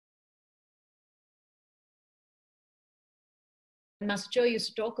Master Choa used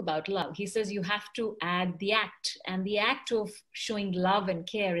to talk about love, he says you have to add the act, and the act of showing love and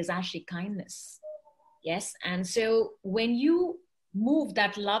care is actually kindness. Yes. And so when you move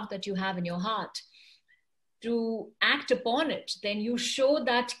that love that you have in your heart to act upon it, then you show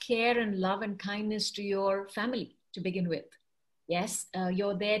that care and love and kindness to your family to begin with. Yes,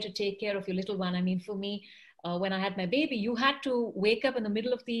 you're there to take care of your little one. I mean, for me, when I had my baby, you had to wake up in the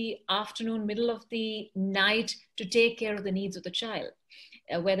middle of the afternoon, middle of the night to take care of the needs of the child.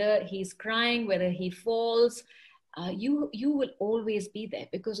 Whether he's crying, whether he falls, you will always be there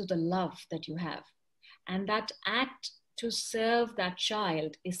because of the love that you have. And that act to serve that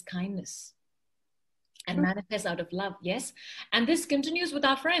child is kindness and manifests out of love. Yes. And this continues with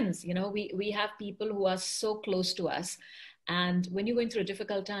our friends. You know, we have people who are so close to us, and when you're going through a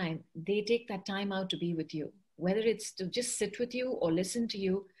difficult time, they take that time out to be with you, whether it's to just sit with you or listen to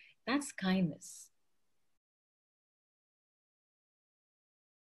you. That's kindness.